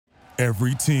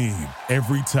Every team,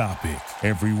 every topic,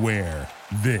 everywhere.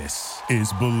 This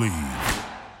is Believe.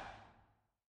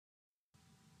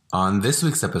 On this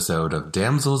week's episode of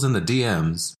Damsels in the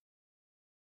DMs.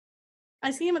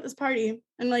 I see him at this party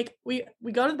and like we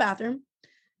go to the bathroom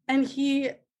and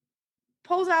he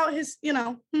pulls out his,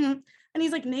 and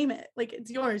he's like, name it. Like,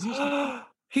 it's yours. You should.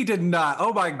 He did not.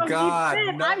 Oh my God.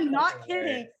 No, I'm not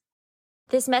kidding.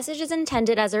 This message is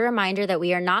intended as a reminder that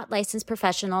we are not licensed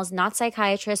professionals, not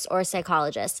psychiatrists or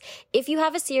psychologists. If you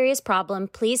have a serious problem,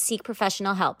 please seek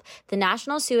professional help. The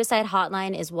National Suicide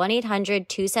Hotline is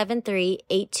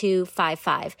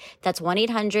 1-800-273-8255. That's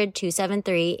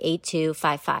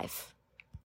 1-800-273-8255.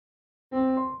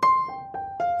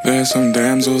 There's some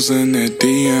damsels in the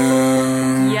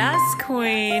DM. Yes,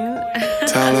 queen.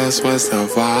 Tell us what's the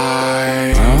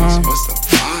vibe.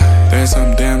 There's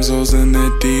some damsels in the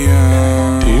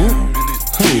DM.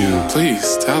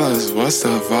 Please tell us what's the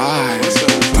vibe.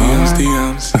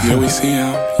 DMs, yeah we see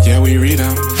them, yeah we read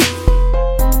them.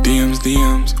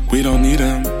 DMs, we don't need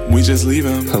them, we just leave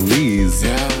them. Please.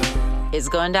 Yeah. It's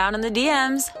going down in the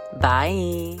DMs.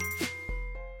 Bye.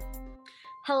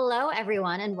 Hello,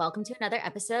 everyone, and welcome to another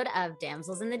episode of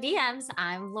Damsels in the DMs.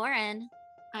 I'm Lauren.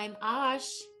 I'm Ash.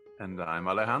 And I'm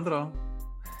Alejandro.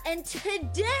 And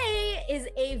today is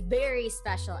a very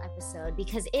special episode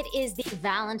because it is the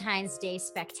Valentine's Day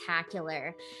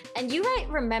Spectacular. And you might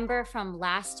remember from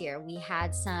last year, we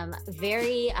had some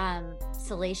very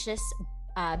salacious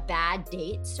bad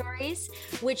date stories,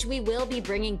 which we will be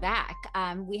bringing back.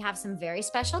 We have some very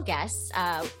special guests,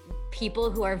 people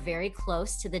who are very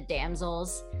close to the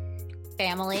damsels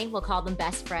family. We'll call them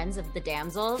best friends of the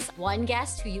damsels. One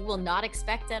guest who you will not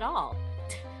expect at all.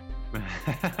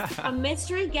 A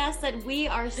mystery guest that we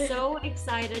are so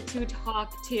excited to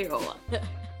talk to.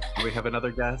 We have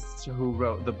another guest who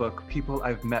wrote the book People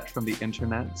I've Met from the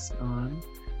Internet.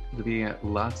 There'll be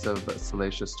lots of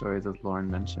salacious stories, as Lauren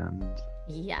mentioned.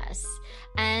 Yes.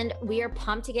 And we are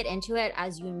pumped to get into it.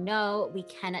 As you know, we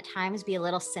can at times be a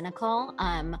little cynical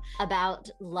about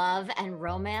love and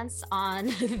romance on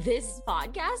this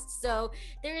podcast. So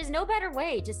there is no better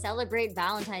way to celebrate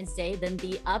Valentine's Day than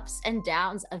the ups and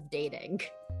downs of dating.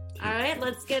 All right,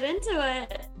 let's get into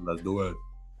it. Let's do it.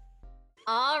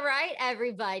 All right,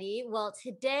 everybody. Well,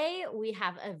 today we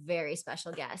have a very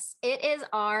special guest. It is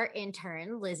our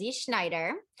intern, Lizzie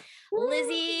Schneider. Woo!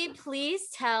 Lizzie,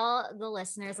 please tell the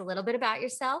listeners a little bit about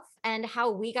yourself and how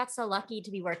we got so lucky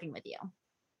to be working with you.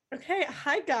 Okay.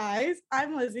 Hi, guys.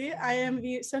 I'm Lizzie. I am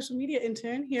the social media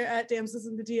intern here at Damsels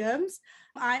in the DMs.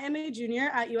 I am a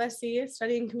junior at USC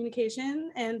studying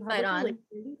communication and public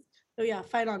relations. Oh yeah,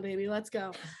 fight on, baby. Let's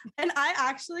go. And I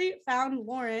actually found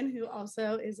Lauren, who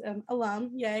also is an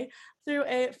alum, yay, through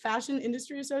a fashion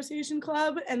industry association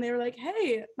club. And they were like,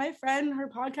 hey, my friend, her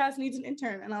podcast needs an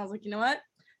intern. And I was like, you know what?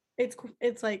 It's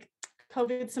like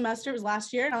COVID semester. It was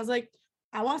last year. And I was like,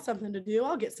 I want something to do.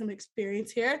 I'll get some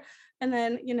experience here. And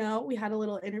then, we had a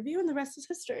little interview and the rest is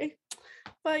history.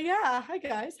 But yeah, hi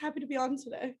guys. Happy to be on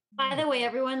today. By the way,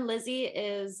 everyone, Lizzie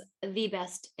is the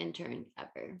best intern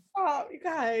ever. Oh, you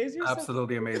guys. You're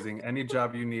absolutely amazing. Any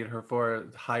job you need her for,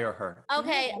 hire her.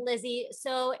 Okay, Lizzie.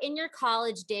 So in your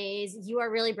college days, you are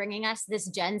really bringing us this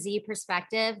Gen Z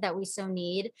perspective that we so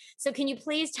need. So can you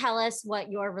please tell us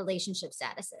what your relationship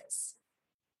status is?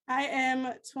 I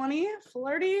am 20,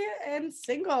 flirty, and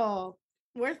single.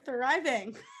 We're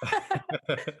thriving.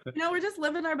 We're just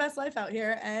living our best life out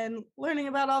here and learning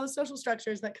about all the social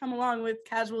structures that come along with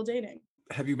casual dating.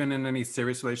 Have you been in any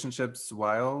serious relationships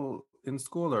while in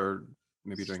school or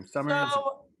maybe during summer?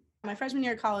 So my freshman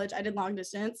year of college, I did long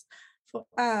distance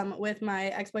with my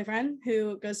ex-boyfriend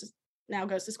who now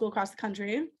goes to school across the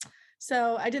country.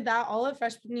 So I did that all of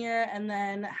freshman year and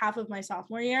then half of my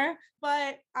sophomore year.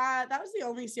 But that was the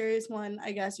only serious one,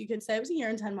 I guess you could say. It was a year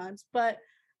and 10 months. But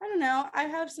I don't know. I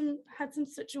have had some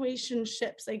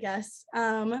situationships, I guess,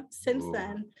 since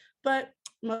then. But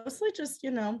mostly just,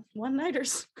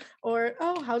 one-nighters or,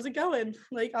 oh, how's it going?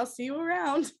 Like, I'll see you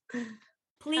around.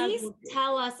 Please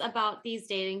tell us about these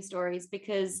dating stories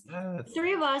because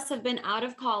three of us have been out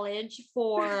of college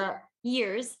for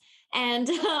years. And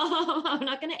I'm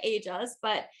not going to age us,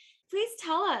 but please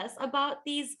tell us about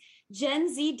these Gen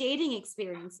Z dating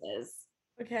experiences.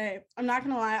 Okay, I'm not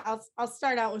gonna lie. I'll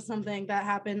start out with something that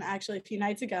happened actually a few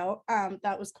nights ago.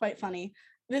 That was quite funny.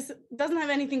 This doesn't have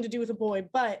anything to do with a boy,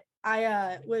 but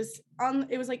I was on.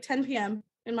 It was like 10 p.m.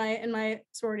 in my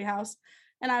sorority house,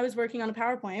 and I was working on a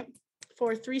PowerPoint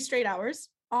for 3 straight hours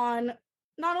on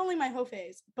not only my whole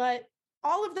phase, but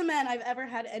all of the men I've ever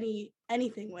had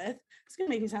anything with. It's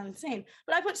gonna make me sound insane,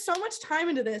 but I put so much time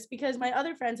into this because my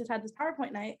other friends had this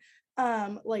PowerPoint night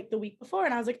like the week before,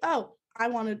 and I was like, oh, I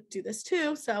want to do this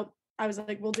too. So I was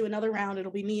like, we'll do another round.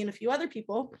 It'll be me and a few other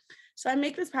people. So I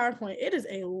make this PowerPoint. It is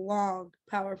a long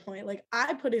PowerPoint. Like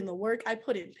I put in the work, I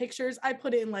put in pictures, I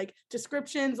put in like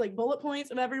descriptions, like bullet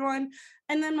points of everyone.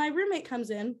 And then my roommate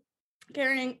comes in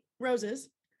carrying roses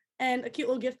and a cute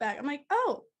little gift bag. I'm like,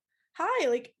 oh, hi,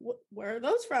 like, where are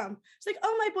those from? It's like,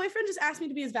 oh, my boyfriend just asked me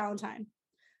to be his Valentine.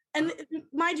 And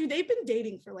mind you, they've been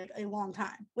dating for like a long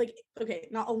time. Like, okay,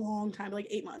 not a long time, but like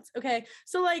 8 months. Okay.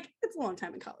 So like, it's a long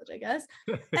time in college, I guess.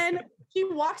 And he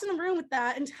walks in the room with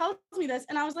that and tells me this.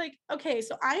 And I was like, okay,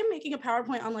 so I am making a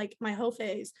PowerPoint on like my whole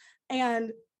phase.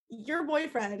 And your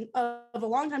boyfriend of a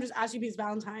long time just asked you to be his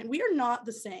Valentine. We are not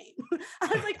the same. I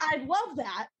was like, I love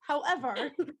that.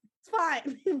 However, it's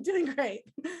fine. I'm doing great.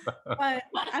 But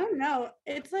I don't know.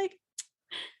 It's like,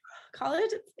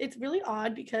 college, it's really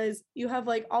odd because you have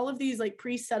like all of these like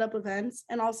pre-set up events,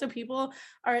 and also people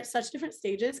are at such different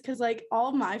stages, because like all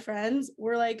of my friends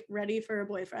were like ready for a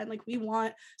boyfriend. Like we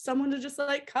want someone to just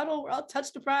like cuddle, we're all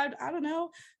touch deprived, I don't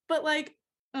know, but like,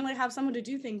 and like have someone to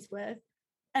do things with.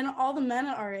 And all the men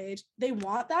at our age, they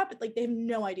want that, but like they have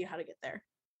no idea how to get there.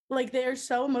 Like they're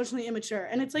so emotionally immature,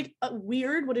 and it's like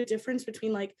weird what a difference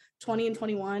between like 20 and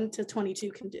 21 to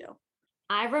 22 can do.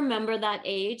 I remember that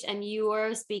age, and you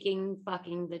were speaking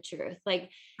fucking the truth. Like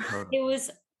it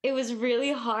was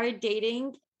really hard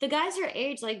dating the guys your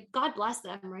age. Like, God bless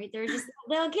them, right? They're just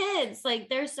little kids. Like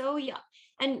they're so young,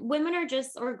 and women are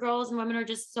just, or girls and women are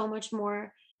just so much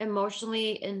more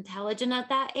emotionally intelligent at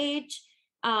that age.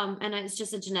 And it's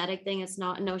just a genetic thing. It's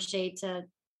not, no shade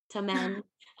to men.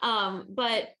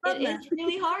 But it is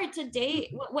really hard to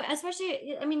date,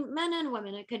 especially, I mean, men and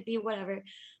women, it could be whatever,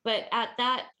 but at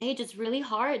that age, it's really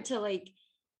hard to like,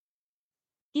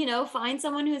 you know, find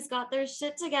someone who's got their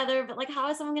shit together. But like,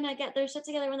 how is someone going to get their shit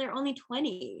together when they're only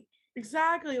 20?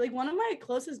 Exactly. Like one of my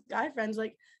closest guy friends,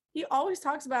 like he always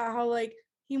talks about how like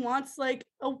he wants like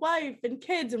a wife and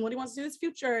kids and what he wants to do in his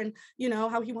future, and you know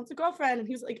how he wants a girlfriend. And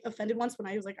he was like offended once when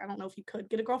I was like, I don't know if you could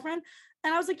get a girlfriend,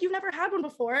 and I was like, you've never had one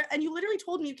before, and you literally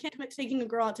told me you can't commit to taking a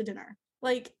girl out to dinner.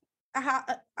 Like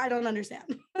I don't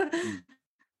understand.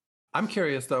 I'm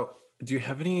curious though, do you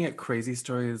have any crazy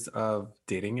stories of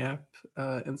dating app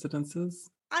incidences?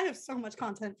 I have so much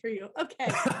content for you. Okay.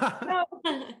 So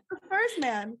the first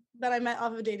man that I met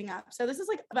off of a dating app. So this is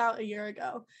like about a year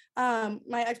ago.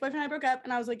 My ex-boyfriend and I broke up,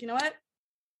 and I was like, you know what?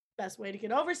 Best way to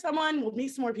get over someone, we'll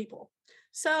meet some more people.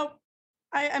 So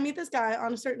I meet this guy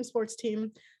on a certain sports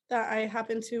team that I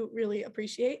happen to really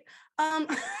appreciate.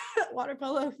 Water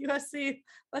polo, USC,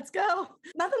 let's go.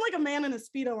 Nothing like a man in a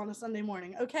Speedo on a Sunday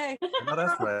morning, okay? No,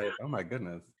 that's right. Oh my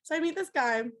goodness. So I meet this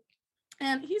guy,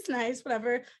 and he's nice,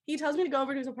 whatever. He tells me to go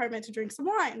over to his apartment to drink some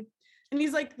wine. And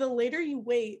he's like, the later you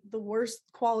wait, the worse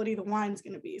quality the wine's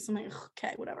going to be. So I'm like,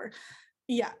 okay, whatever.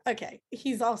 Yeah, okay.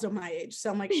 He's also my age.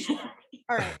 So I'm like, sure.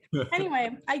 All right.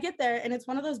 Anyway, I get there, and it's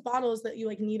one of those bottles that you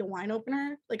like need a wine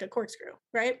opener, like a corkscrew,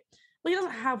 right? Well, he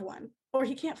doesn't have one, or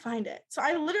he can't find it. So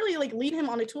I literally like lead him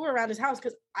on a tour around his house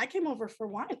because I came over for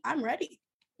wine. I'm ready,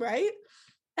 right?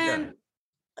 And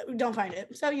don't find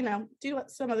it. So, you know, do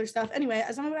some other stuff. Anyway,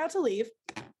 as I'm about to leave,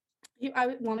 I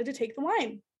wanted to take the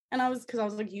wine. And I was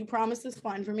like, you promised this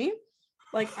wine for me.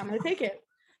 Like, I'm going to take it.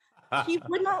 He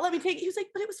would not let me take it. He was like,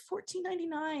 but it was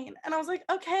 $14.99. And I was like,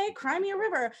 okay, cry me a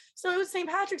river. So it was St.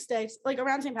 Patrick's Day, like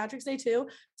around St. Patrick's Day too.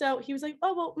 So he was like,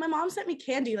 oh, well, my mom sent me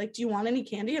candy. Like, do you want any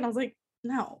candy? And I was like,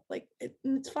 no, like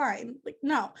it's fine. Like,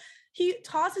 no. He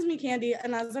tosses me candy,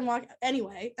 and as I'm walking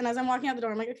out the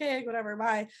door, I'm like, okay, whatever,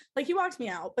 bye. Like he walks me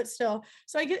out, but still.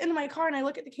 So I get into my car and I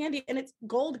look at the candy, and it's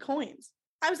gold coins.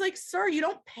 I was like, sir, you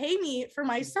don't pay me for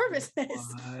my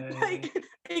services. Like,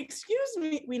 excuse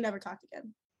me. We never talked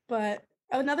again. But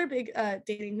another big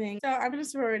dating thing. So I'm in a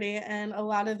sorority, and a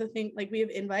lot of the thing, like we have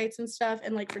invites and stuff,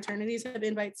 and like fraternities have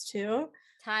invites too.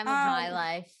 Time of my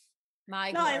life.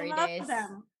 My glory days.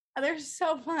 Them. They're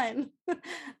so fun.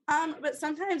 But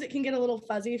sometimes it can get a little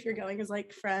fuzzy if you're going as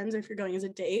like friends or if you're going as a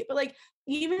date. But like,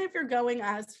 even if you're going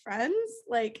as friends,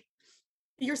 like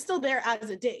you're still there as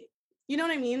a date. You know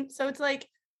what I mean? So it's like,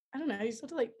 I don't know, you still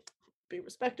have to like be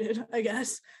respected, I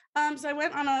guess. So I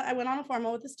went on a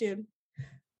formal with this dude.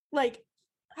 Like,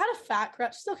 had a fat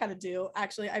crush, still kind of do.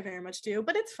 Actually, I very much do,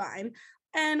 but it's fine.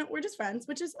 And we're just friends,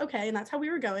 which is okay. And that's how we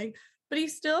were going. But he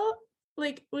still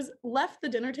like was left the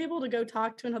dinner table to go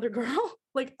talk to another girl,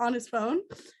 like on his phone.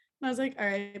 And I was like, all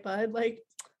right, bud, like,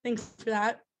 thanks for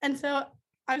that. And so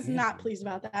I was not pleased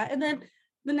about that. And then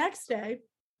the next day,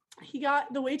 he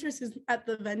got the waitresses at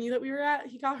the venue that we were at.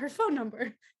 He got her phone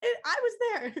number. I was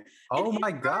there. Oh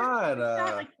my God.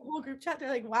 Like the whole group chat, they're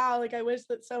like, wow, like I wish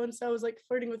that so-and-so was like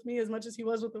flirting with me as much as he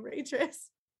was with the waitress.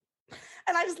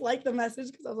 And I just liked the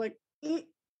message because I was like,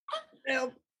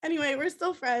 anyway, we're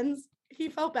still friends. He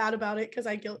felt bad about it because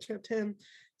I guilt tripped him.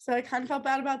 So I kind of felt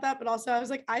bad about that. But also I was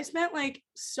like, I spent like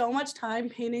so much time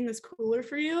painting this cooler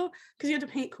for you because you have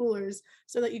to paint coolers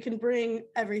so that you can bring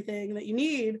everything that you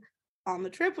need on the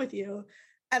trip with you.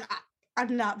 And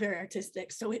I'm not very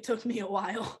artistic, so it took me a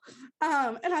while.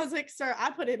 And I was like, sir, I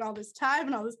put in all this time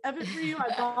and all this effort for you.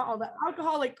 I bought all the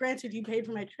alcohol. Like, granted, you paid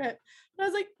for my trip. But I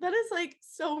was like, that is like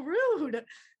so rude.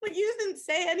 Like, you just didn't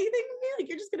say anything to me. Like,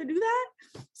 you're just going to do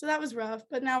that. So that was rough.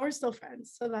 But now we're still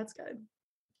friends. So that's good.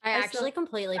 I actually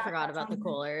completely forgot about the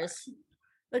coolers.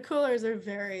 The coolers are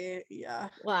very, yeah.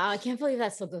 Wow. I can't believe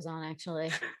that still goes on,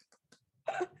 actually.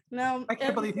 No, I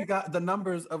can't believe you got the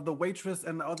numbers of the waitress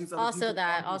and all these other also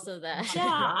that. Yeah,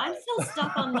 I'm still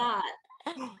stuck on that.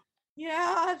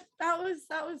 Yeah, that was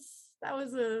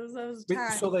Wait,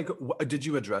 time. so like, did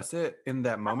you address it in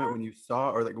that moment when you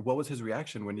saw, or like, what was his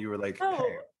reaction when you were like, hey?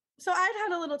 So I'd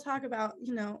had a little talk about,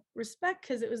 respect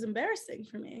because it was embarrassing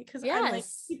for me because I'm like,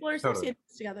 people are associated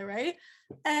together, right?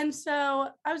 And so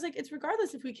I was like, it's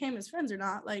regardless if we came as friends or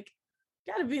not, like,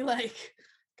 gotta be like,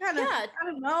 kind of, I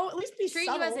don't know, at least be treat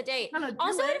subtle, you as a date.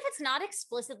 Also, if it's not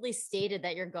explicitly stated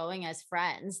that you're going as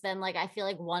friends, then like I feel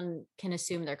like one can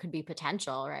assume there could be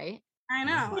potential, right? I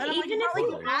know. And even if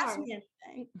you ask me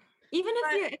anything. Even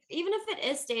if it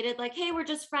is stated like, hey, we're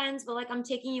just friends, but like I'm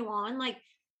taking you on, like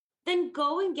then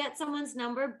go and get someone's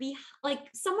number, be like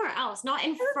somewhere else, not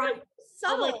in front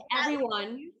of like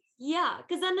everyone. Yeah,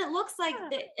 because then it looks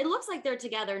like they're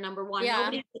together. Number one,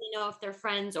 nobody's gonna know if they're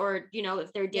friends or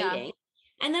if they're dating. Yeah.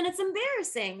 And then it's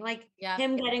embarrassing, like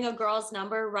him getting a girl's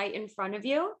number right in front of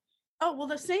you. Oh, well,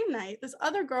 the same night, this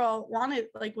other girl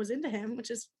was into him,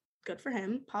 which is good for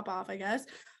him, pop off, I guess.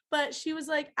 But she was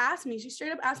like, she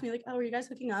straight up asked me like, oh, are you guys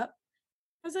hooking up?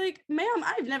 I was like, ma'am,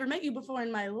 I've never met you before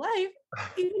in my life.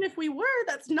 Even if we were,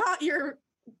 that's not your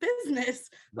business.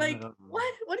 Like, what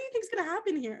do you think's going to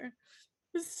happen here?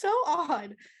 It was so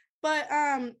odd. But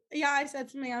I said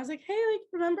to me, I was like, hey, like,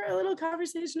 remember a little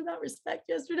conversation about respect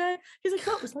yesterday? He's like,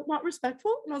 oh, was that not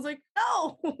respectful? And I was like,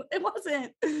 no, it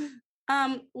wasn't.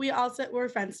 We're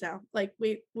friends now. Like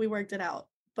we worked it out.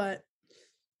 But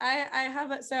I have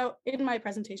it. So in my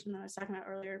presentation that I was talking about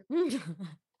earlier,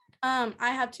 I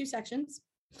have two sections.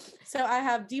 So I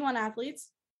have D1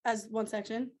 athletes as one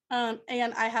section, and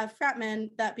I have frat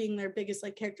men, that being their biggest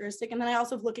like characteristic, and then I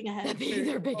also have looking ahead. Being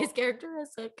their biggest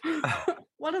characteristic.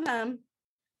 One of them,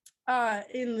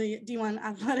 in the D1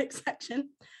 athletics section,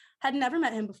 had never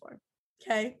met him before.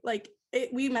 Okay, like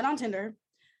we met on Tinder.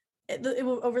 It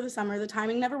over the summer. The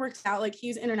timing never works out. Like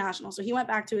he's international, so he went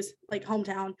back to his like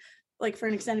hometown, like for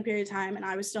an extended period of time, and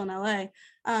I was still in LA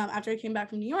after I came back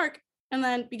from New York. And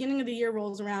then beginning of the year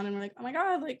rolls around and we're like, oh my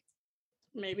God, like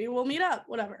maybe we'll meet up,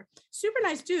 whatever. Super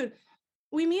nice dude.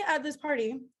 We meet at this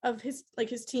party of his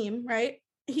team, right?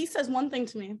 He says one thing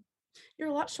to me, you're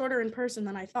a lot shorter in person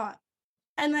than I thought.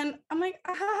 And then I'm like,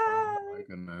 oh my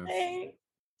goodness. Hey.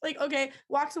 Like, okay,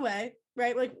 walks away,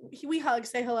 right? Like we hug,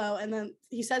 say hello. And then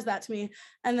he says that to me.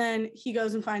 And then he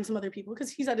goes and finds some other people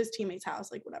because he's at his teammate's house,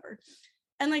 like whatever.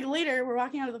 And like later we're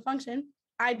walking out of the function.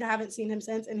 I haven't seen him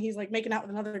since, and he's like making out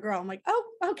with another girl. I'm like, oh,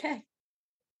 okay.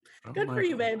 Good for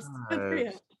you, babes. Good for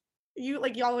you.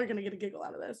 Y'all are gonna get a giggle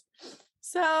out of this.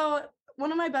 So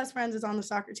one of my best friends is on the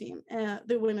soccer team,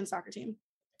 the women's soccer team.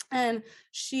 And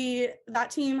that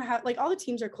team like all the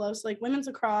teams are close, like women's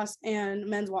lacrosse and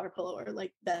men's water polo are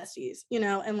like besties,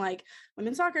 and like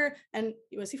women's soccer and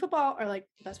USC football are like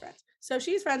best friends. So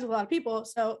she's friends with a lot of people.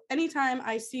 So anytime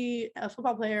I see a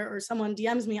football player or someone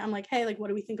DMs me, I'm like, hey, like, what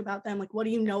do we think about them? Like, what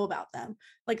do you know about them?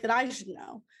 Like that I should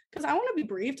know. Because I want to be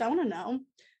briefed. I want to know.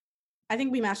 I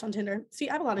think we matched on Tinder. See,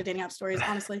 I have a lot of dating app stories,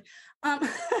 honestly. And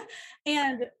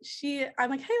I'm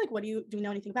like, hey, like, do we know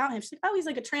anything about him? She's like, oh, he's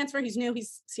like a transfer. He's new. He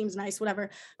seems nice,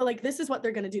 whatever. But like, this is what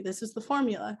they're going to do. This is the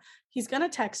formula. He's going to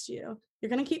text you.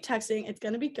 You're going to keep texting. It's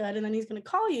going to be good. And then he's going to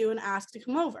call you and ask to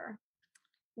come over.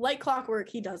 Like clockwork,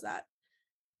 he does that.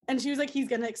 And she was like, he's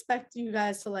going to expect you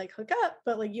guys to like hook up,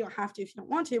 but like, you don't have to if you don't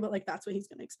want to, but like, that's what he's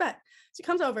going to expect. So he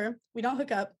comes over, we don't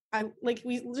hook up.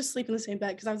 We just sleep in the same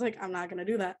bed. Cause I was like, I'm not going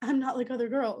to do that. I'm not like other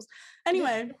girls.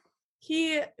 Anyway,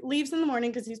 he leaves in the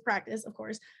morning cause he's practice, of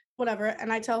course, whatever.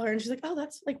 And I tell her and she's like, oh,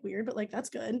 that's like weird, but like, that's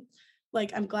good.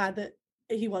 Like, I'm glad that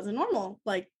he wasn't normal.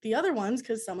 Like the other ones,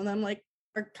 cause some of them like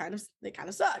are kind of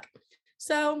suck.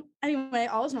 So anyway,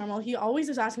 all is normal. He always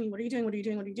is asking me, what are you doing? What are you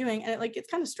doing? What are you doing? And it's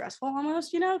kind of stressful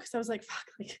almost, because I was like, fuck,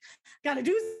 like, gotta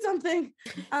do something.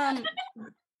 I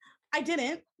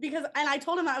didn't and I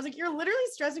told him that I was like, you're literally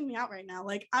stressing me out right now.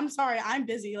 Like, I'm sorry, I'm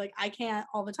busy. Like, I can't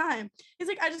all the time. He's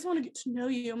like, I just want to get to know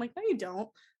you. I'm like, no, you don't.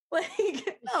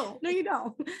 Like, no, you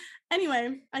don't.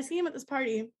 Anyway, I see him at this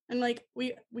party, and like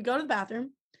we go to the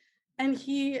bathroom, and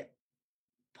he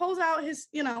pulls out his,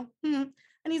 and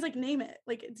he's like, name it.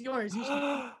 Like, it's yours. You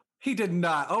should. He did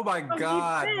not. Oh my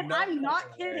God. No, I'm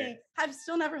not kidding. I've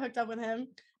still never hooked up with him.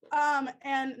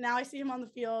 And now I see him on the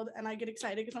field and I get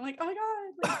excited because I'm like, oh my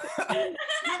God.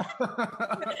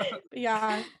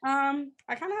 Yeah.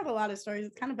 I kind of have a lot of stories.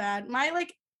 It's kind of bad. My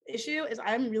like issue is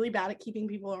I'm really bad at keeping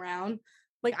people around.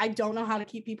 Like, I don't know how to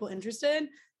keep people interested.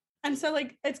 And so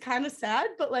like, it's kind of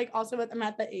sad, but like also I'm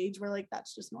at the age where like,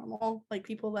 that's just normal. Like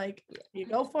people like, you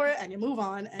go for it and you move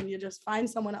on and you just find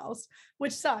someone else,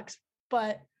 which sucks,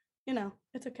 but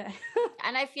it's okay.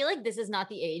 And I feel like this is not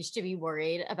the age to be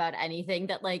worried about anything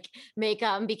that like may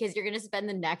come, because you're going to spend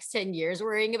the next 10 years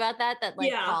worrying about that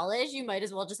like college, you might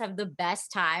as well just have the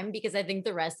best time, because I think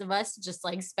the rest of us just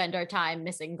like spend our time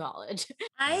missing college.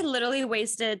 I literally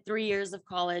wasted 3 years of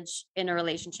college in a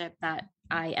relationship that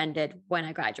I ended when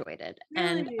I graduated.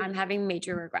 And I'm having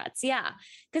major regrets. Yeah.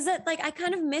 Because I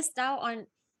kind of missed out on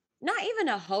not even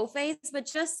a hoe phase, but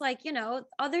just like,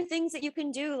 other things that you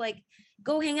can do, like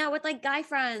go hang out with like guy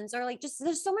friends, or like just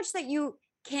there's so much that you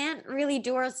can't really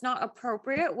do, or it's not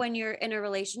appropriate when you're in a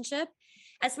relationship,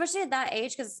 especially at that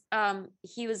age. Because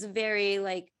he was very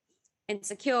like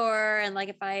insecure, and like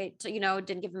if I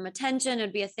didn't give him attention,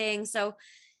 it'd be a thing. So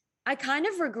I kind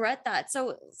of regret that.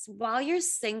 So while you're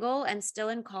single and still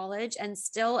in college and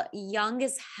still young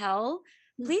as hell,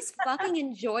 please fucking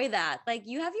enjoy that. Like,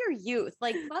 you have your youth,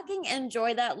 like fucking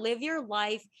enjoy that, live your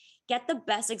life, get the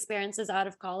best experiences out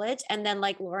of college. And then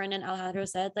like Lauren and Alejandro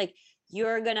said, like,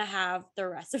 you're going to have the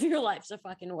rest of your life to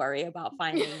fucking worry about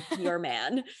finding your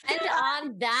man. And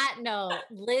on that note,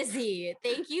 Lizzie,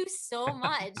 thank you so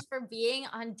much for being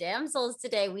on Damsels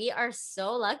today. We are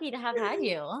so lucky to have had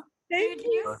you. Thank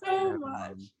you so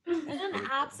much. It's an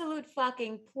absolute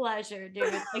fucking pleasure,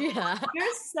 dude. Like,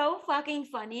 you're so fucking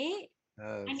funny.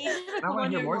 I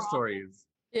want to hear more stories.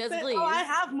 Yes, please. Oh, I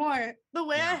have more.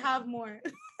 I have more.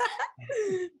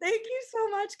 Thank you so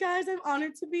much, guys. I'm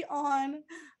honored to be on.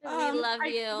 We love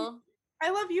you. I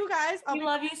love you guys. We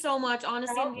love you so much.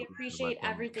 Honestly, we appreciate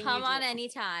everything. Come on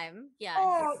anytime. Yes.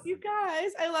 Oh, you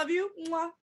guys. I love you.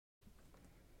 Mwah.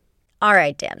 All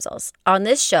right, damsels. On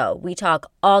this show, we talk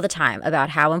all the time about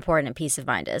how important peace of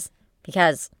mind is.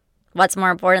 Because what's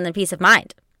more important than peace of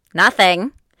mind?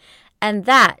 Nothing. And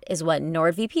that is what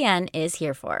NordVPN is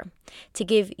here for. To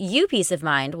give you peace of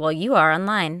mind while you are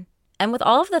online. And with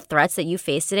all of the threats that you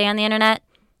face today on the internet,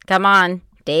 come on,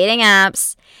 dating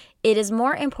apps, it is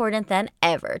more important than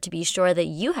ever to be sure that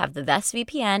you have the best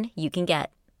VPN you can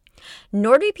get.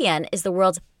 NordVPN is the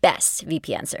world's best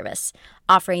VPN service,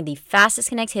 offering the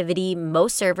fastest connectivity,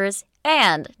 most servers,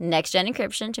 and next-gen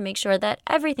encryption to make sure that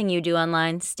everything you do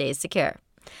online stays secure.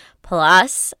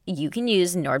 Plus, you can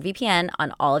use NordVPN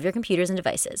on all of your computers and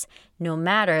devices, no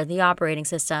matter the operating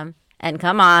system. And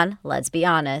come on, let's be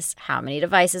honest, how many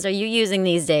devices are you using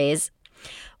these days?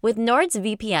 With Nord's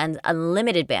VPN's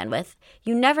unlimited bandwidth,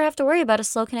 you never have to worry about a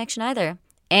slow connection either.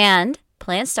 And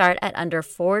plans start at under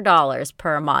 $4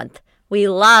 per month. We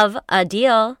love a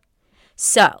deal.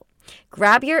 So,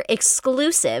 grab your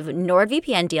exclusive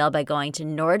NordVPN deal by going to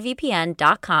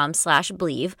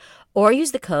nordvpn.com/Bleav or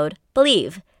use the code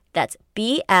BLEAV. That's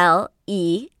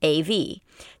BLEAV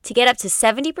to get up to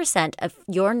 70% of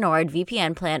your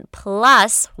NordVPN plan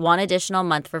plus one additional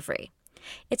month for free.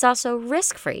 It's also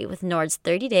risk-free with Nord's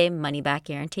 30-day money-back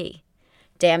guarantee.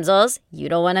 Damsels, you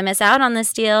don't want to miss out on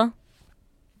this deal.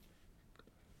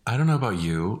 I don't know about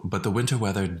you, but the winter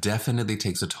weather definitely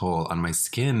takes a toll on my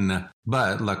skin.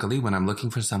 But luckily, when I'm looking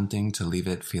for something to leave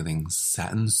it feeling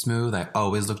satin smooth, I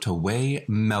always look to Way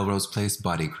Melrose Place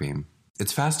Body Cream.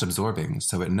 It's fast absorbing,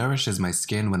 so it nourishes my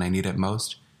skin when I need it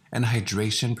most, and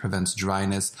hydration prevents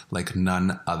dryness like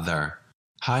none other.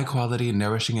 High-quality,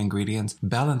 nourishing ingredients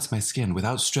balance my skin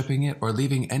without stripping it or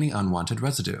leaving any unwanted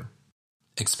residue.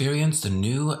 Experience the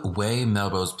new Way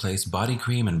Melrose Place Body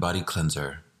Cream and Body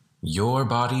Cleanser. Your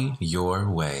body, your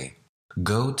way.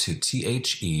 Go to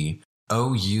THEOUAI.com,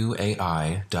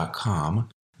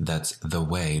 that's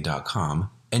theway.com,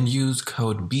 and use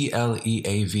code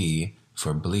BLEAV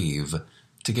for Bleav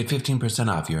to get 15%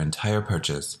 off your entire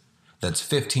purchase. That's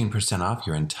 15% off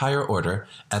your entire order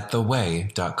at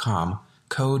theway.com,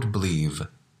 code Bleav.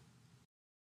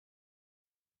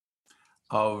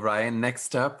 All right,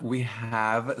 next up we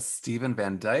have Steven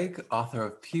Van Dyke, author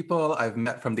of People I've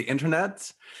Met from the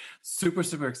Internet. Super,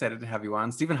 super excited to have you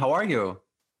on. Steven, how are you?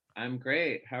 I'm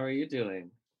great. How are you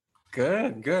doing?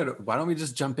 Good, good. Why don't we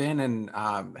just jump in and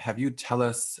have you tell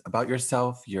us about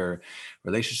yourself, your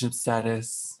relationship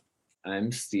status?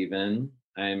 I'm Steven.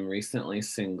 I'm recently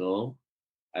single.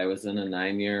 I was in a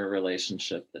 9-year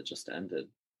relationship that just ended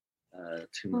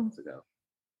 2 months ago.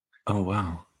 Oh,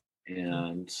 wow.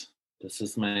 And this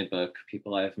is my book,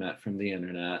 People I've Met from the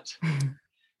Internet.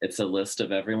 It's a list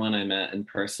of everyone I met in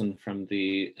person from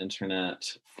the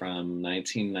internet from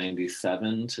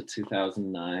 1997 to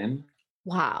 2009.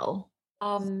 Wow.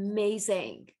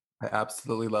 Amazing. I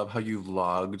absolutely love how you've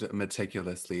logged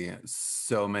meticulously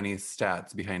so many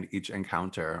stats behind each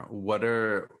encounter. What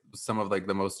are some of like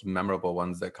the most memorable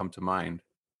ones that come to mind?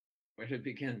 Where to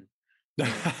begin?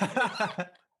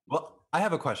 Well, I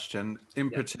have a question in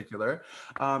particular.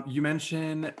 You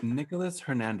mentioned Nicholas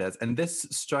Hernandez, and this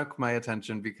struck my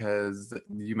attention because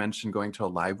you mentioned going to a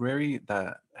library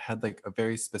that had like a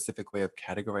very specific way of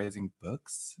categorizing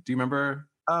books. Do you remember?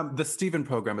 The Stephen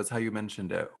program is how you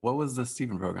mentioned it. What was the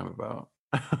Stephen program about?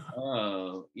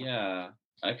 Oh, yeah.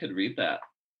 I could read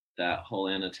that whole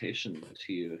annotation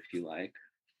to you if you like.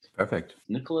 Perfect.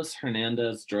 Nicholas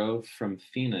Hernandez drove from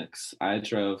Phoenix. I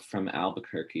drove from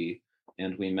Albuquerque,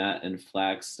 and we met in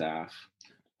Flagstaff.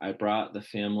 I brought the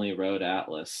family road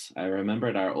atlas. I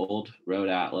remembered our old road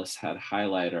atlas had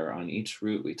highlighter on each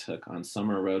route we took on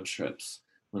summer road trips.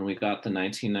 When we got the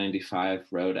 1995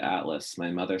 road atlas,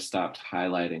 my mother stopped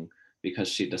highlighting because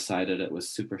she decided it was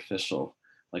superficial,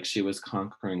 like she was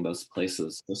conquering those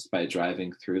places just by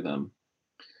driving through them.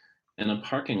 In a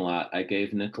parking lot, I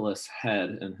gave Nicholas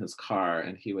head in his car,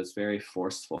 and he was very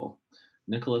forceful.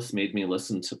 Nicholas made me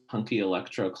listen to punky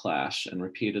electro clash and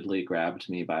repeatedly grabbed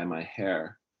me by my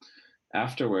hair.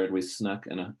 Afterward, we snuck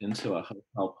into a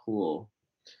hotel pool.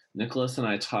 Nicholas and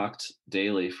I talked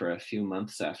daily for a few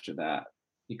months after that.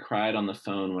 He cried on the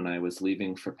phone when I was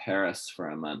leaving for Paris for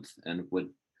a month and would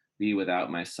be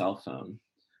without my cell phone.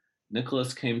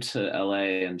 Nicholas came to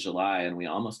LA in July, and we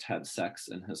almost had sex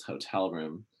in his hotel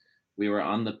room. We were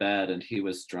on the bed and he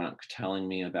was drunk, telling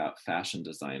me about fashion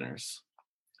designers.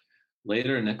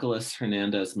 Later, Nicholas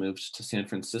Hernandez moved to San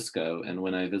Francisco, and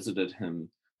when I visited him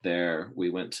there, we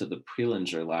went to the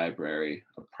Prelinger Library,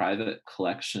 a private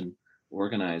collection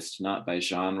organized not by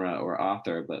genre or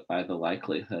author, but by the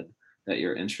likelihood that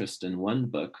your interest in one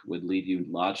book would lead you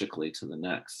logically to the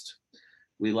next.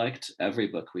 We liked every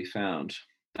book we found.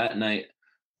 That night,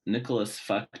 Nicholas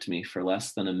fucked me for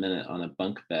less than a minute on a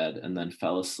bunk bed and then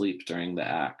fell asleep during the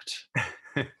act.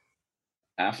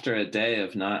 After a day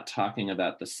of not talking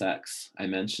about the sex, I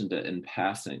mentioned it in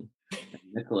passing, and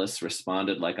Nicholas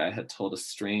responded like I had told a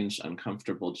strange,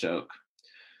 uncomfortable joke.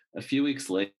 A few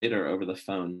weeks later, over the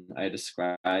phone, I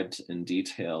described in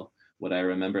detail what I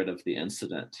remembered of the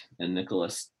incident, and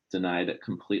Nicholas denied it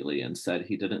completely and said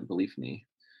he didn't believe me.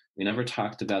 We never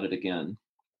talked about it again.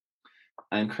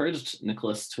 I encouraged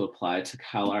Nicholas to apply to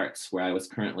CalArts, where I was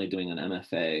currently doing an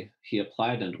MFA. He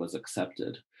applied and was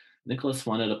accepted. Nicholas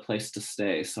wanted a place to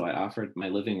stay, so I offered my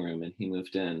living room and he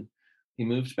moved in. He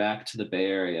moved back to the Bay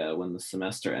Area when the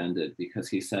semester ended because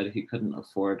he said he couldn't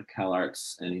afford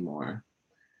CalArts anymore.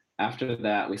 After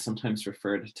that, we sometimes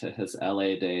referred to his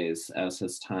LA days as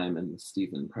his time in the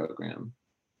Stephen program.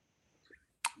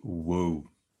 Whoa.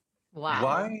 Wow.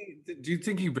 Why do you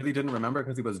think he really didn't remember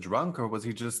because he was drunk, or was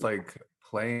he just like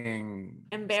playing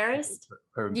embarrassed?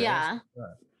 Yeah.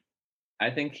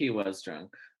 I think he was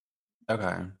drunk.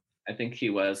 Okay. I think he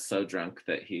was so drunk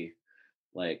that he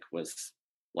like was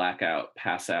blackout,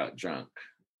 pass out drunk.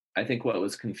 I think what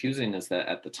was confusing is that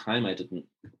at the time I didn't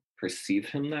perceive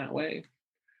him that way.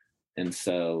 And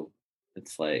so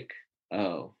it's like,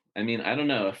 oh, I mean, I don't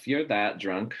know, if you're that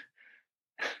drunk,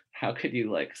 how could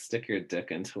you like stick your dick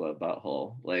into a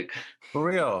butthole? Like, for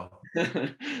real.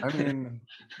 I mean,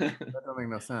 that doesn't make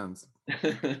no sense.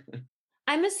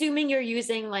 I'm assuming you're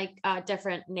using like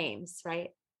different names, right?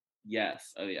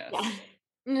 Yes. Oh, yes.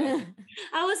 Yeah.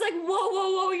 I was like,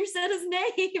 whoa, you said his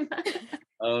name.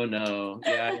 Oh no.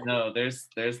 Yeah, I know. There's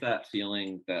that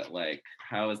feeling that like,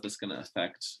 how is this going to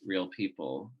affect real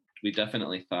people? We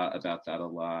definitely thought about that a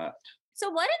lot. So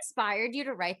what inspired you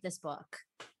to write this book?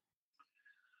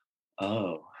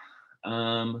 Oh,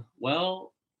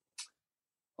 well,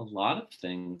 a lot of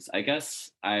things. I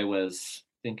guess I was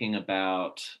thinking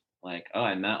about like, oh,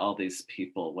 I met all these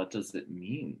people. What does it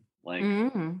mean? Like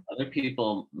other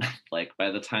people, like by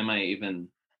the time I even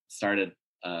started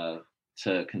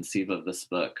to conceive of this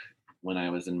book when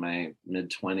I was in my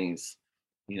mid-20s,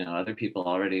 you know, other people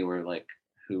already were like,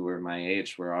 who were my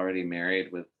age, were already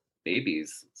married with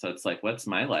babies. So it's like, what's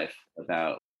my life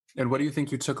about? And what do you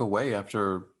think you took away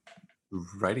after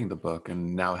writing the book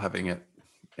and now having it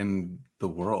in the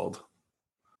world?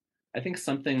 I think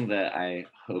something that I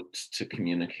hoped to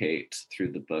communicate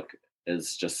through the book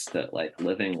is just that like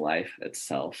living life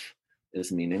itself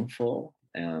is meaningful.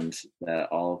 and that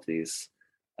all of these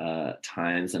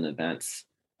times and events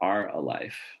are a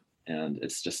life, and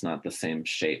it's just not the same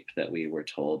shape that we were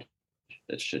told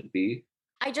it should be.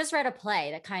 I just read a play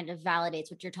that kind of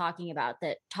validates what you're talking about,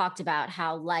 that talked about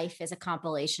how life is a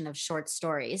compilation of short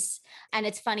stories. And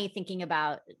it's funny thinking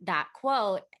about that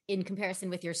quote in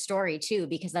comparison with your story too,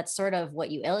 because that's sort of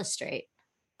what you illustrate.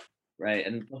 Right.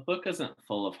 And the book isn't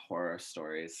full of horror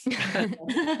stories. Mostly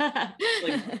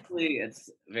it's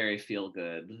very feel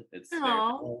good. It's very,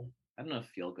 I don't know if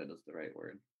feel good is the right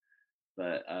word,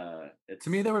 but to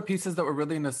me there were pieces that were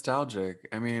really nostalgic.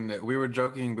 I mean, we were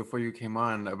joking before you came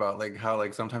on about like how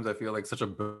like sometimes I feel like such a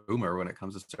boomer when it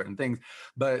comes to certain things,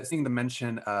 but seeing the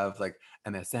mention of like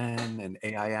MSN and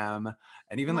AIM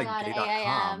and even like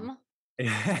gay.com,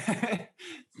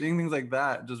 seeing things like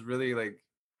that just really like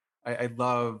I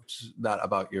loved that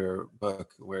about your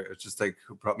book, where it's just like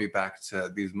brought me back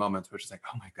to these moments, which is like,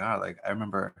 oh my God, like I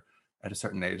remember at a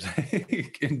certain age,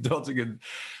 like, indulging in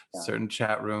certain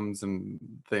chat rooms and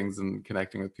things and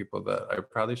connecting with people that I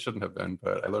probably shouldn't have been,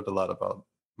 but I learned a lot about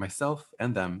myself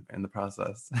and them in the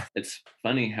process. It's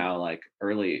funny how like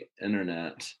early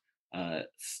internet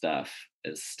stuff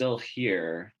is still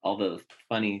here. All the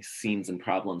funny scenes and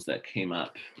problems that came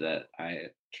up that I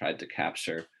tried to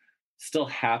capture still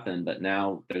happen, but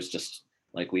now there's just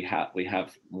like we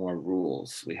have more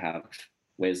rules. We have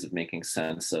ways of making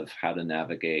sense of how to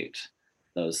navigate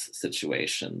those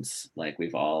situations. Like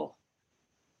we've all,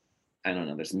 I don't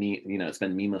know, there's it's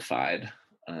been memeified.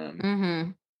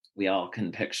 We all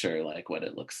can picture like what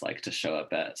it looks like to show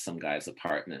up at some guy's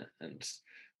apartment, and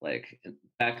like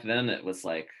back then it was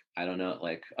like, I don't know,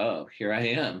 like, oh, here I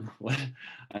am. What,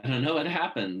 I don't know what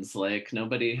happens. Like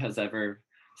nobody has ever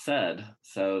said.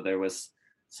 So there was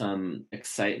some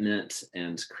excitement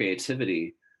and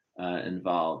creativity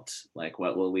involved. Like,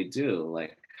 what will we do?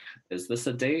 Like, is this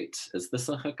a date? Is this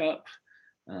a hookup?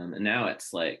 And now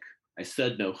it's like, I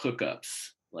said no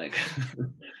hookups. Like,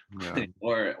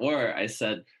 or I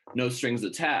said no strings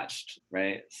attached,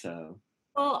 right? So.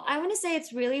 Well, I want to say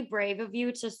it's really brave of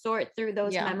you to sort through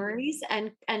those memories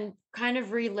and kind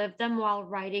of relive them while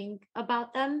writing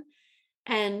about them,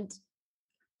 and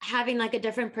having like a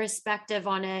different perspective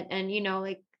on it, and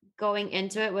like going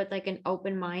into it with like an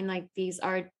open mind, like these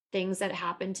are things that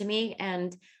happened to me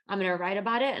and I'm going to write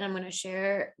about it, and I'm going to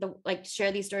share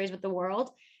these stories with the world,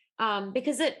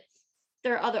 because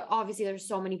there are obviously there's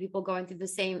so many people going through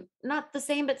not the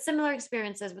same but similar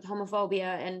experiences with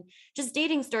homophobia and just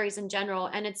dating stories in general,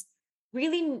 and it's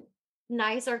really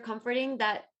nice or comforting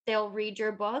that they'll read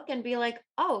your book and be like,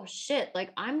 oh shit,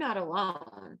 like I'm not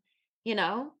alone,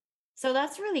 so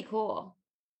that's really cool.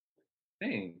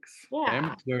 Thanks. Yeah.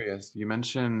 I'm curious. You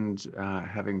mentioned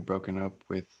having broken up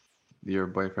with your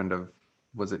boyfriend of,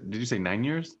 did you say 9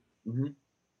 years? Mm-hmm.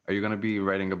 Are you going to be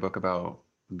writing a book about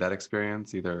that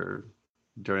experience, either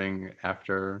during,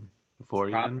 after, before?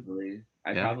 Probably.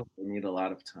 I probably need a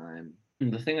lot of time.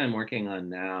 The thing I'm working on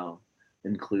now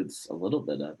includes a little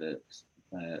bit of it.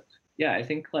 But yeah, I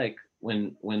think like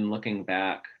when looking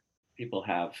back, people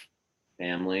have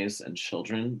families and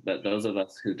children, but those of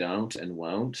us who don't and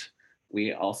won't,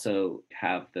 we also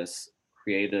have this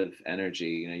creative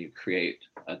energy. You create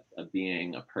a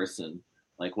being, a person.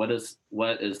 Like what is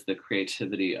the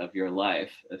creativity of your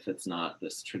life if it's not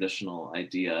this traditional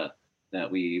idea that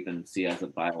we even see as a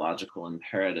biological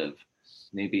imperative?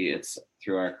 Maybe it's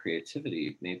through our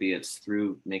creativity. Maybe it's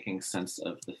through making sense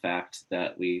of the fact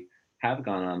that we have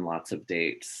gone on lots of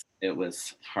dates. It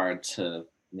was hard to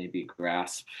maybe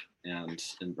grasp and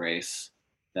embrace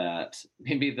that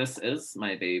maybe this is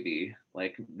my baby.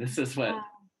 Like this is what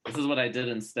I did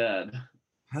instead.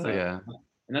 Hell yeah.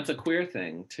 And that's a queer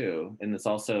thing too. And it's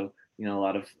also, a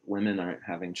lot of women aren't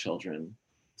having children.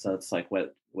 So it's like,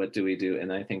 what do we do?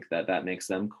 And I think that makes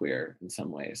them queer in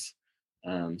some ways.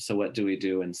 So what do we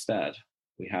do instead?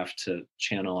 We have to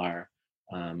channel our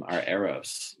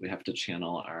eros. We have to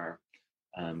channel our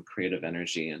creative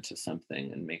energy into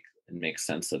something and make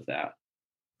sense of that.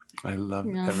 I love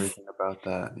everything about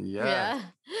that. Yeah.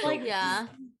 Like,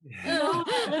 no,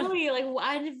 literally, like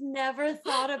I've never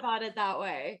thought about it that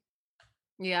way.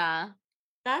 Yeah.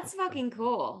 That's fucking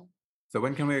cool. So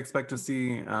when can we expect to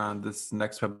see this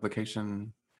next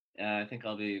publication? I think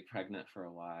I'll be pregnant for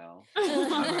a while.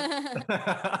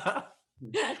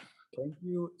 Thank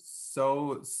you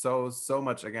so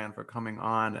much again for coming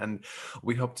on. And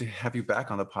we hope to have you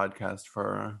back on the podcast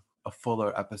for a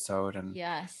fuller episode. And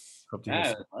yes. Hope to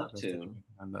I'd love to.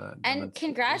 And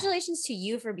congratulations to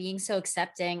you for being so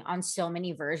accepting on so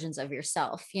many versions of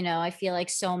yourself. I feel like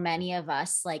so many of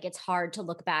us, like it's hard to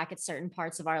look back at certain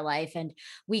parts of our life and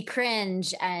we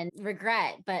cringe and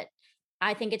regret, but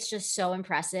I think it's just so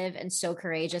impressive and so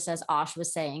courageous, as Osh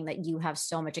was saying, that you have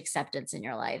so much acceptance in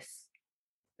your life.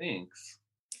 Thanks.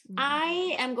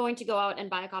 I am going to go out and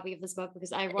buy a copy of this book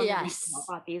because I want to read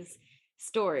about these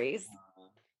stories.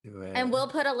 Do it. And we'll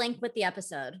put a link with the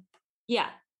episode. Yeah.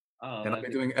 Oh, and I'll be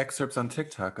doing excerpts on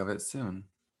TikTok of it soon.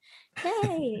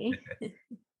 Hey.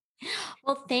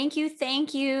 Well, thank you.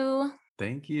 Thank you.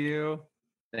 Thank you.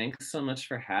 Thanks so much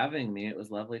for having me. It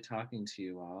was lovely talking to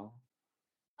you all.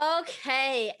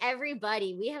 Okay,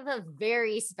 everybody, we have a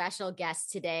very special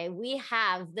guest today. We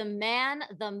have the man,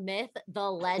 the myth,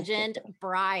 the legend,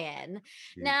 Brian.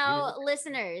 Now,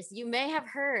 listeners, you may have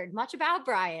heard much about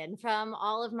Brian from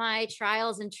all of my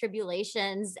trials and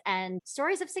tribulations and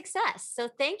stories of success. So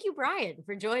thank you, Brian,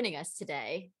 for joining us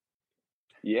today.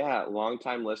 Yeah,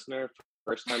 long-time listener,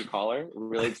 first-time caller.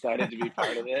 Really excited to be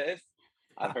part of this.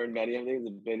 I've heard many of these,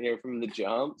 have been here from the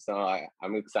jump, so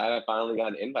I'm excited I finally got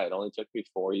an invite. It only took me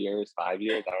 4 years, 5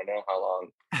 years, I don't know how long.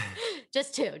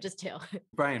 Just two.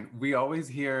 Brian, we always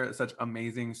hear such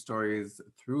amazing stories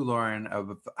through Lauren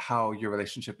of how your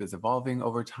relationship is evolving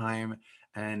over time.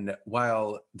 And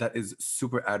while that is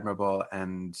super admirable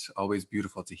and always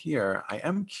beautiful to hear, I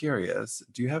am curious,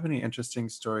 do you have any interesting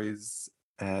stories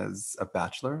as a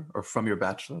bachelor or from your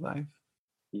bachelor life?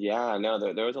 Yeah, no,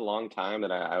 there was a long time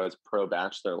that I was pro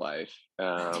bachelor life.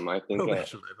 I think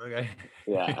bachelor life, okay.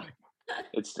 Yeah.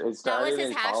 It started that was his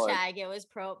in college. hashtag. It was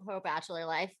pro bachelor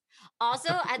life.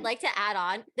 Also, I'd like to add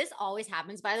on. This always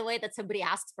happens, by the way, that somebody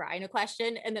asks Brian a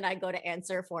question and then I go to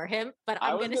answer for him. But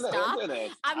I'm going to stop.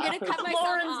 I'm going to cut myself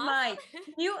Lauren's off. mic.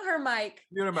 Mute her mic.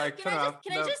 Mute her mic. Can I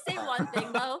just say one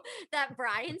thing though? That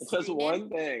Brian's just one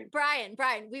thing. Brian,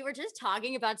 we were just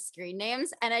talking about screen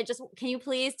names, and can you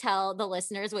please tell the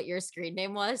listeners what your screen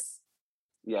name was?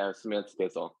 Yeah, Smith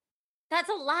Stissel. That's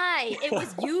a lie. It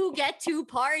was You Get to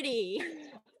Party.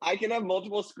 I can have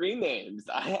multiple screen names.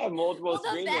 I have multiple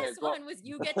screen names. The best one was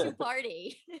You Get to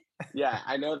Party. Yeah,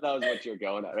 I know that was what you're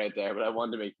going at right there, but I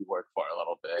wanted to make you work for it a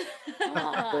little bit.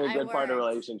 They're a good part of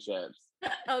relationships.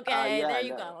 Okay, there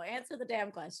you go. Answer the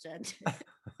damn question.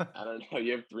 I don't know.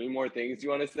 You have 3 more things you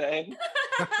want to say?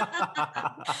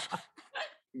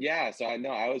 Yeah, so I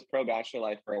know I was pro bachelor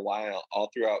life for a while, all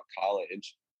throughout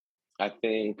college. I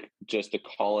think just the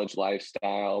college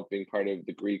lifestyle, being part of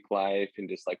the Greek life and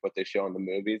just like what they show in the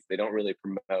movies, they don't really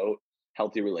promote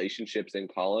healthy relationships in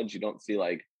college. You don't see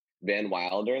like Van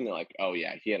Wilder and they're like, oh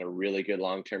yeah, he had a really good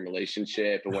long-term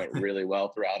relationship. It went really well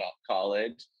throughout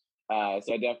college.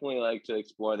 So I definitely like to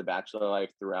explore the bachelor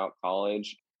life throughout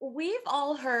college. We've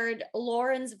all heard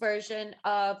Lauren's version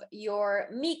of your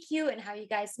meet cute and how you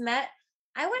guys met.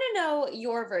 I want to know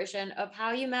your version of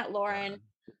how you met Lauren.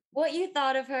 What you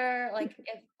thought of her, like,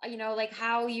 if, like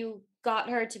how you got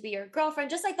her to be your girlfriend,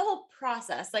 just like the whole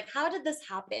process. Like, how did this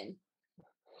happen?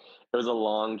 It was a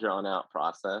long, drawn out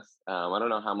process. I don't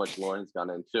know how much Lauren's gone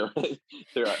into it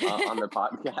on the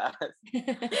podcast,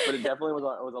 but it definitely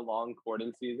was a long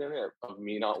courting season of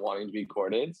me not wanting to be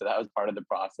courted. So that was part of the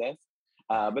process.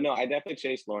 But no, I definitely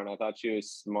chased Lauren. I thought she was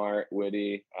smart,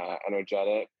 witty,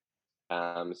 energetic.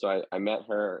 So I met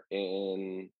her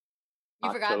in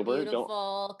October. Forgot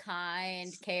beautiful,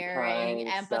 kind, caring,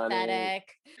 empathetic.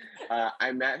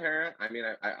 I met her. I mean,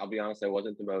 I'll be honest, I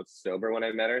wasn't the most sober when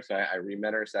I met her. So I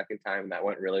re-met her a second time. And that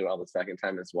went really well the second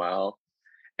time as well.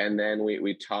 And then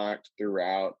we talked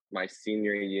throughout my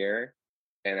senior year.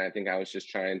 And I think I was just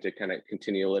trying to kind of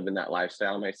continue living that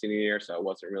lifestyle my senior year. So I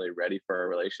wasn't really ready for a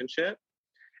relationship.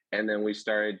 And then we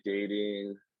started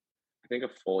dating, I think a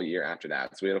full year after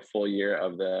that. So we had a full year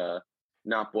of the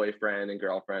not boyfriend and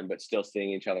girlfriend, but still seeing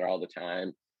each other all the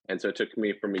time. And so it took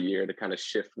me from a year to kind of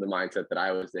shift the mindset that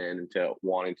I was in into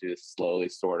wanting to slowly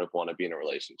sort of want to be in a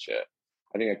relationship.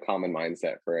 I think a common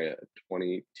mindset for a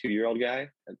 22-year-old guy.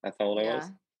 That's how old I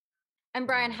was. And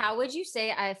Brian, how would you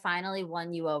say I finally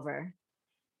won you over?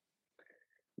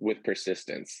 With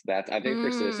persistence. I think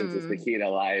persistence is the key to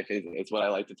life. It's what I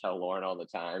like to tell Lauren all the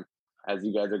time. As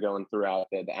you guys are going throughout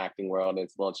the acting world,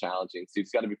 it's a little challenging. So you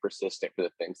just got to be persistent for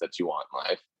the things that you want in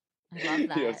life. I love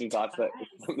that. You have some thoughts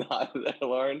that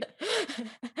Lauren?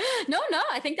 No,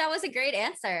 I think that was a great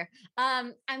answer.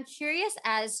 I'm curious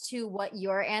as to what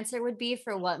your answer would be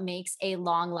for what makes a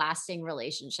long-lasting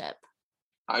relationship.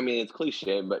 I mean, it's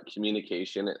cliche, but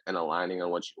communication and aligning on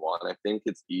what you want. I think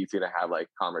it's easy to have like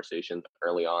conversations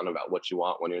early on about what you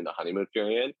want when you're in the honeymoon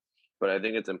period. But I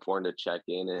think it's important to check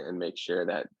in and make sure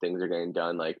that things are getting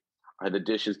done. Like, are the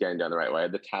dishes getting done the right way? Are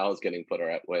the towels getting put the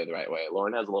right way?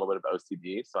 Lauren has a little bit of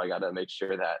OCD, so I got to make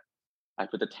sure that I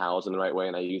put the towels in the right way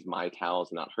and I use my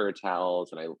towels and not her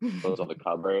towels, and I close all the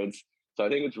cupboards. So I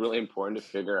think it's really important to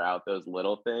figure out those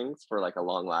little things for like a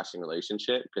long lasting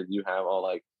relationship, because you have all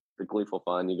like the gleeful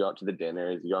fun, you go out to the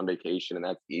dinners, you go on vacation, and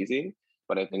that's easy.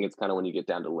 But I think it's kind of when you get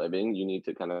down to living, you need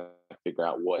to kind of figure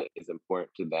out what is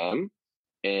important to them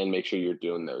and make sure you're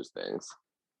doing those things.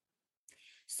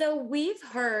 So we've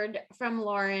heard from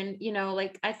Lauren, you know,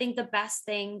 like I think the best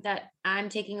thing that I'm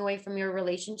taking away from your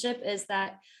relationship is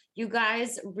that you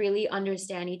guys really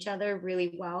understand each other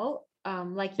really well.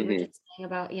 Like you were just saying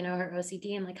about, you know, her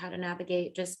OCD and like how to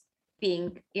navigate just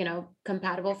being, you know,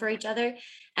 compatible for each other,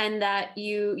 and that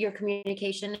your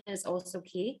communication is also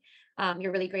key.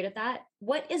 You're really great at that.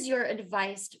 What is your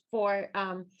advice for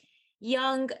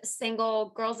young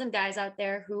single girls and guys out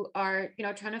there who are, you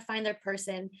know, trying to find their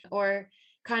person, or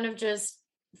kind of just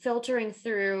filtering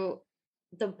through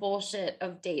the bullshit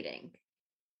of dating?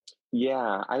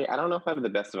 Yeah, I don't know if I have the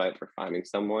best advice for finding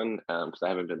someone, because I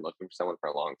haven't been looking for someone for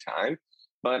a long time.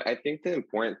 But I think the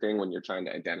important thing when you're trying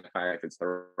to identify if it's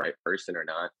the right person or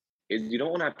not is you don't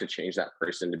want to have to change that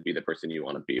person to be the person you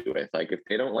want to be with. Like if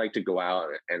they don't like to go out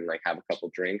and like have a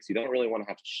couple drinks, you don't really want to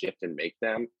have to shift and make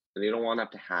them. And you don't want to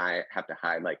have to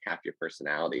hide like half your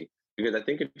personality. Because I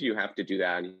think if you have to do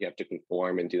that and you have to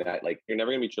conform and do that, like you're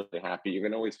never gonna be truly happy. You're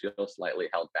gonna always feel slightly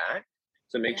held back.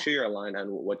 So make sure you're aligned on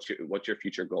what your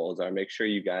future goals are. Make sure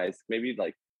you guys, maybe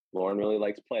like Lauren really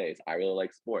likes plays, I really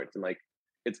like sports, and like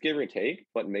it's give or take,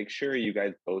 but make sure you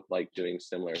guys both like doing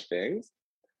similar things,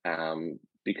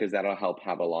 because that'll help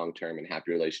have a long-term and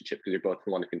happy relationship, because you're both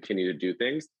want to continue to do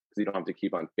things because you don't have to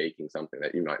keep on faking something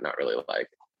that you might not really like.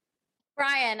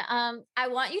 Brian, I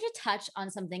want you to touch on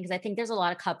something, because I think there's a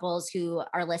lot of couples who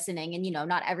are listening, and, you know,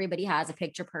 not everybody has a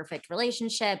picture perfect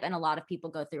relationship, and a lot of people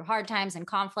go through hard times and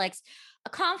conflicts. A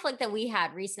conflict that we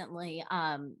had recently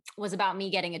was about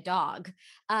me getting a dog.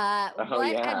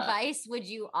 What advice would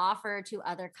you offer to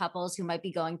other couples who might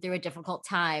be going through a difficult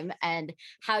time, and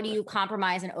how do you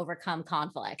compromise and overcome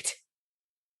conflict?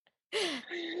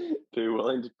 Be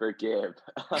willing to forgive.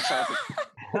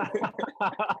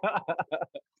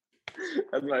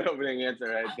 That's my opening answer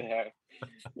right there.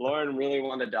 Lauren really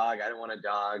wanted a dog. I didn't want a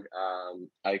dog.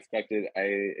 I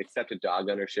accepted dog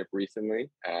ownership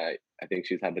recently. I think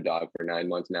she's had the dog for 9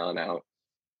 months now.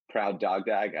 Proud dog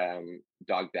dad.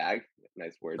 Dog dad.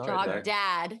 Nice word. Dog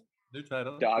dad. New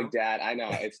title. Dog dad. I know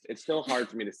it's still hard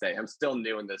for me to say. I'm still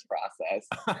new in this process.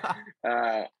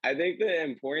 I think the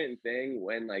important thing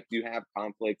when like you have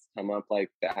conflicts come up like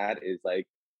that is like,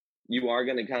 you are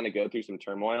going to kind of go through some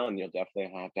turmoil, and you'll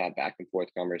definitely have to have back and forth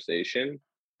conversation,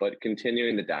 but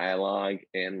continuing the dialogue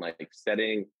and like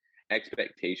setting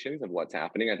expectations of what's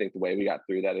happening. I think the way we got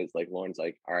through that is like, Lauren's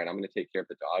like, all right, I'm going to take care of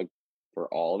the dog for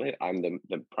all of it. I'm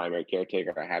the primary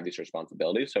caretaker. I have these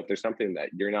responsibilities. So if there's something that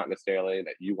you're not necessarily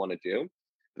that you want to do,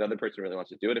 the other person really wants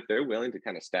to do it, if they're willing to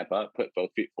kind of step up, put both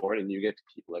feet forward, and you get to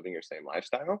keep living your same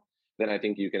lifestyle, then I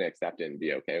think you can accept it and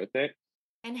be okay with it.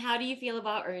 And how do you feel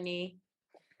about Ernie?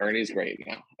 Ernie's great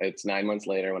now. It's 9 months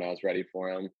later when I was ready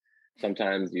for him.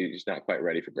 Sometimes you're just not quite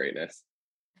ready for greatness.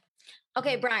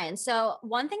 Okay, Brian. So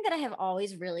one thing that I have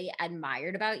always really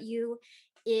admired about you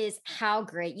is how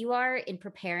great you are in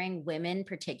preparing women,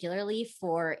 particularly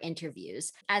for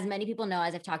interviews. As many people know,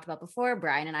 as I've talked about before,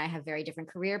 Brian and I have very different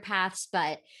career paths,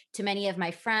 but to many of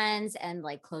my friends and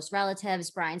like close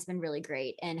relatives, Brian's been really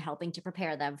great in helping to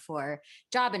prepare them for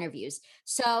job interviews.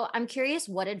 So I'm curious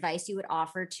what advice you would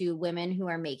offer to women who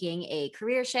are making a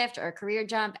career shift or a career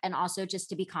jump, and also just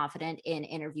to be confident in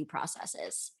interview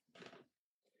processes.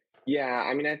 Yeah,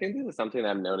 I mean, I think this is something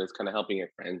that I've noticed kind of helping your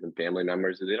friends and family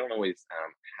members is they don't always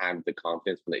have the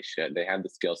confidence when they should. They have the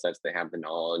skill sets, they have the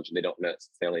knowledge, they don't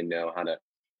necessarily know how to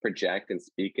project and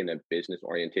speak in a business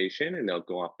orientation, and they'll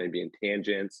go off maybe in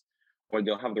tangents, or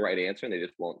they'll have the right answer and they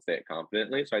just won't say it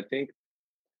confidently. So I think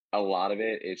a lot of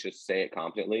it is just say it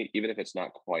confidently, even if it's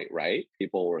not quite right.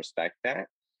 People will respect that.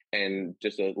 And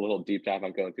just a little deep dive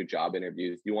on going through job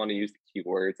interviews, you want to use the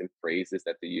keywords and phrases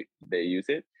that they use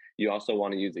it. You also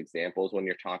want to use examples when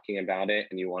you're talking about it,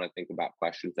 and you want to think about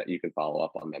questions that you can follow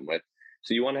up on them with.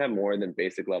 So you want to have more than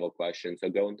basic level questions. So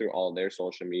going through all their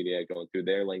social media, going through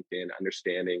their LinkedIn,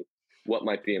 understanding what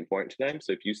might be important to them.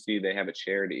 So if you see they have a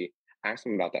charity, ask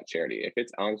them about that charity. If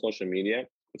it's on social media,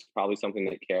 it's probably something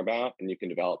they care about, and you can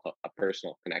develop a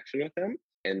personal connection with them,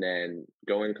 and then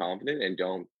go in confident and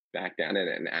don't back down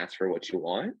and ask for what you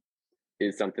want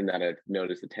is something that I've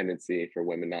noticed a tendency for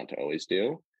women not to always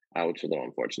do, which is a little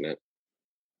unfortunate.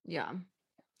 Yeah.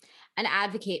 And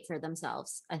advocate for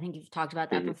themselves. I think you've talked about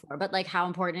that before, but like how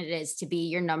important it is to be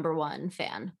your number one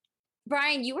fan.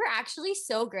 Brian, you were actually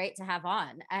so great to have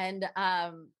on, and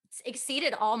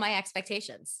exceeded all my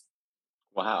expectations.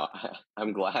 Wow.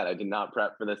 I'm glad I did not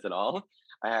prep for this at all.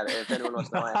 if anyone wants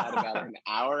to know, I had about an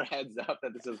hour heads up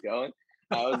that this was going.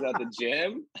 I was at the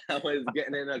gym. I was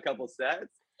getting in a couple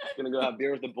sets. Gonna go have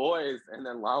beer with the boys, and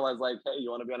then Lala's like, "Hey,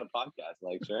 you want to be on a podcast?"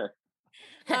 Like, sure.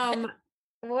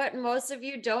 What most of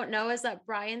you don't know is that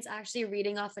Brian's actually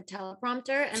reading off a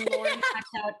teleprompter, and Lauren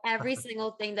typed out every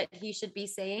single thing that he should be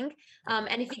saying.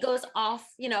 And if he goes off,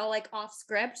 like off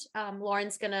script,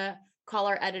 Lauren's gonna call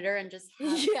our editor and just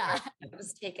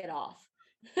just take it off.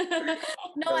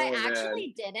 No, I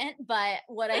actually didn't. But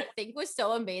what I think was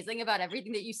so amazing about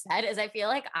everything that you said is I feel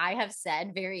like I have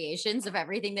said variations of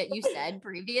everything that you said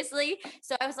previously.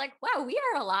 So I was like, wow, we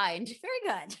are aligned. Very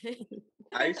good.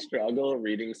 I struggle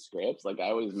reading scripts. Like I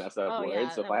always mess up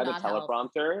words. So if I had a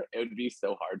teleprompter, it would be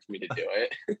so hard for me to do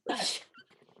it.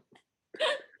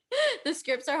 The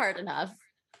scripts are hard enough.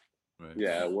 Right.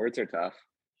 Yeah, words are tough.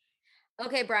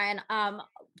 Okay, Brian,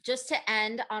 just to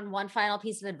end on one final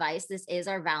piece of advice, this is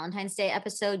our Valentine's Day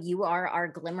episode. You are our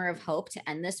glimmer of hope to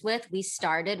end this with. We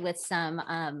started with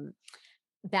some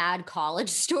bad college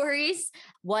stories.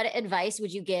 What advice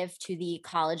would you give to the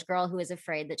college girl who is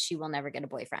afraid that she will never get a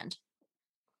boyfriend?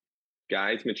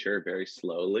 Guys mature very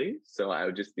slowly, so I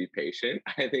would just be patient.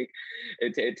 I think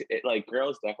it like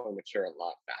girls definitely mature a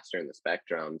lot faster in the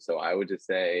spectrum. So I would just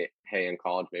say, hey, in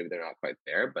college, maybe they're not quite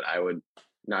there, but I would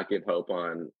not give hope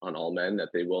on all men that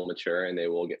they will mature and they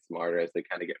will get smarter as they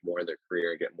kind of get more in their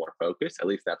career, get more focused. At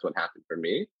least that's what happened for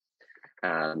me.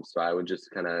 So I would just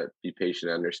kind of be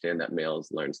patient and understand that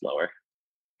males learn slower.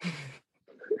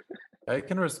 I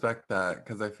can respect that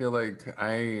because I feel like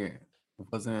I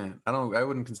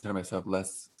wouldn't consider myself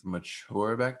less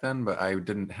mature back then, but I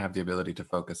didn't have the ability to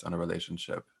focus on a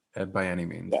relationship by any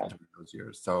means during those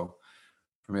years. So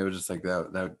for me, it was just like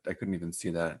that I couldn't even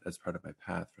see that as part of my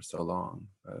path for so long.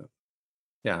 But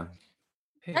yeah.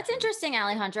 That's interesting,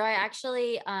 Alejandro. I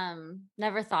actually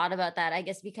never thought about that. I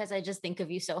guess because I just think of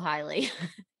you so highly.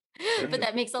 But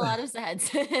that makes a lot of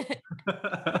sense.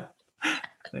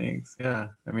 Thanks. Yeah.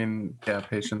 I mean,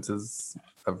 patience is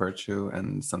a virtue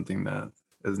and something that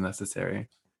is necessary.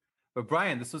 But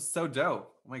Brian, this was so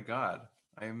dope. Oh my God.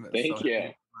 Thank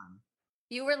you.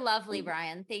 You were lovely,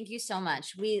 Brian. Thank you so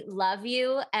much. We love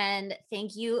you. And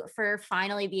thank you for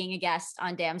finally being a guest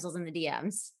on Damsels in the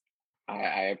DMs.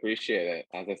 I appreciate it.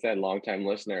 As I said, long-time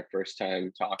listener,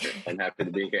 first-time talker. I'm happy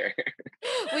to be here.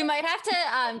 We might have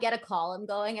to get a column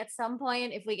going at some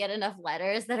point if we get enough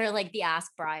letters that are like the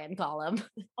Ask Brian column.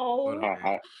 Oh,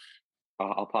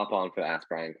 I'll pop on for the Ask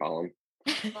Brian column.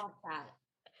 Love that.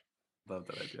 Love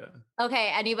that idea.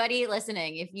 Okay, anybody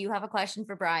listening, if you have a question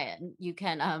for Brian, you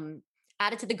can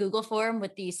add it to the Google form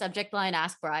with the subject line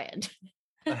Ask Brian.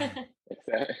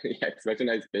 Expect a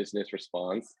nice business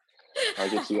response. I'll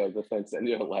get you guys send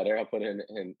you a letter. I'll put it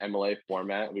in MLA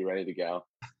format. I'll be ready to go.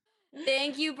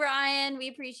 Thank you, Brian. We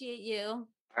appreciate you. All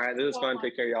right, this is fun.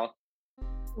 Take care, y'all.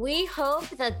 We hope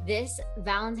that this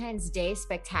Valentine's Day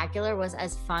spectacular was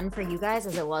as fun for you guys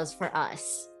as it was for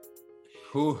us.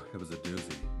 Whew, it was a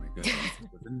doozy. Oh my goodness. It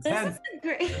was intense.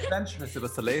 It was adventurous. It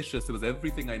was salacious. It was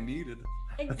everything I needed.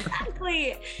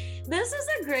 Exactly. This was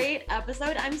a great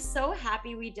episode. I'm so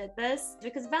happy we did this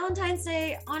because Valentine's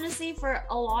Day, honestly, for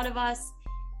a lot of us,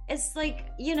 it's like,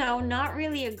 not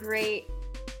really a great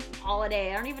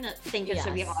holiday. I don't even think it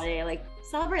should be a holiday. Like,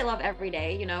 celebrate love every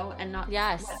day, and not.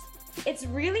 Yes. It's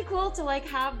really cool to like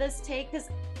have this take because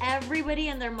everybody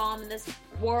and their mom in this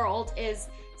world is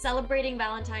celebrating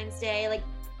Valentine's Day. Like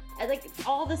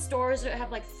all the stores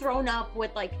have like thrown up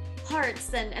with like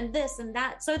hearts and this and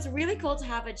that. So it's really cool to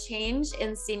have a change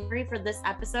in scenery for this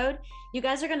episode. You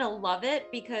guys are going to love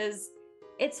it because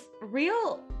it's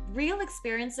real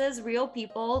experiences, real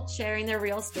people sharing their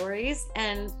real stories.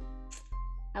 And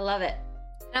I love it.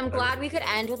 I'm glad we could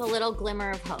end with a little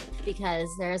glimmer of hope because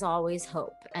there's always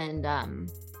hope. And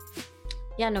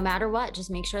no matter what, just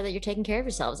make sure that you're taking care of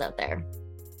yourselves out there.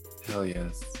 Hell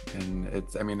yes. And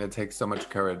it takes so much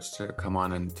courage to come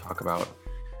on and talk about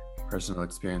personal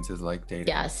experiences like dating.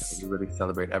 Yes. So we really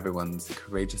celebrate everyone's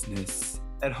courageousness.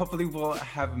 And hopefully we'll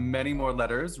have many more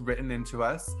letters written into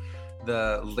us.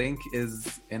 The link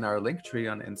is in our link tree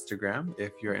on Instagram.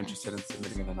 If you're interested in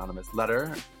submitting an anonymous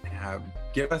letter,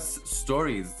 give us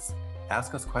stories,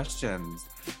 ask us questions.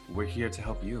 We're here to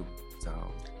help you.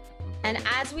 And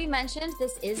as we mentioned,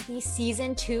 this is the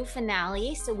season 2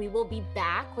 finale. So we will be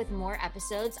back with more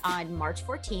episodes on March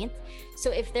 14th.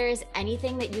 So if there is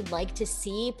anything that you'd like to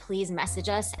see, please message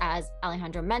us. As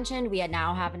Alejandro mentioned, we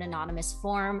now have an anonymous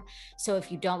form. So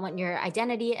if you don't want your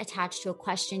identity attached to a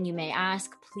question you may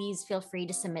ask, please feel free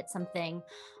to submit something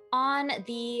on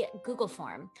the Google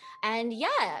form. And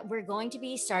yeah, we're going to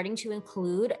be starting to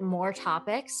include more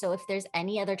topics. So if there's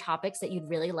any other topics that you'd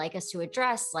really like us to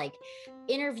address, like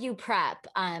interview prep,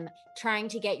 trying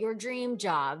to get your dream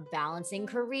job, balancing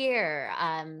career,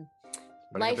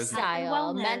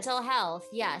 lifestyle, mental health.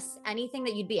 Yes. Anything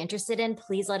that you'd be interested in,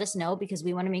 please let us know, because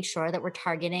we want to make sure that we're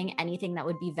targeting anything that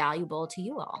would be valuable to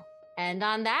you all. And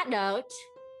on that note,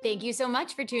 thank you so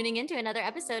much for tuning in to another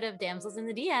episode of Damsels in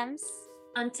the DMs.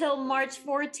 Until March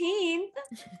 14th.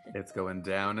 It's going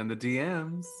down in the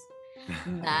DMs.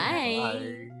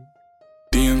 Bye.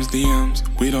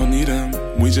 DMs, we don't need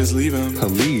them. We just leave them.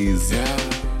 Please.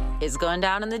 Yeah. It's going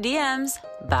down in the DMs.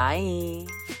 Bye.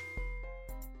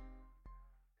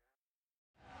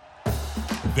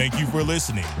 Thank you for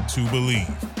listening to Believe.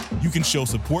 You can show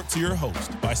support to your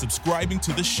host by subscribing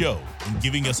to the show and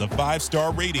giving us a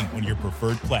 5-star rating on your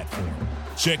preferred platform.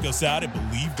 Check us out at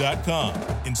Believe.com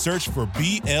and search for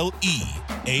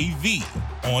BLEAV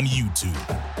on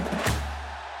YouTube.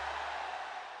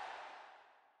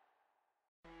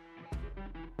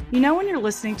 You know when you're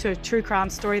listening to a true crime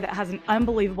story that has an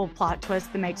unbelievable plot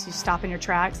twist that makes you stop in your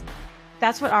tracks?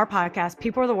 That's what our podcast,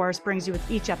 People Are the Worst, brings you with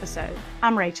each episode.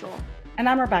 I'm Rachel. And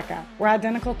I'm Rebecca. We're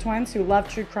identical twins who love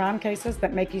true crime cases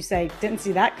that make you say, didn't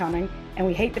see that coming, and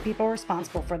we hate the people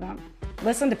responsible for them.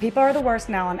 Listen to People Are the Worst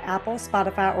now on Apple,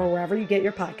 Spotify, or wherever you get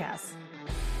your podcasts.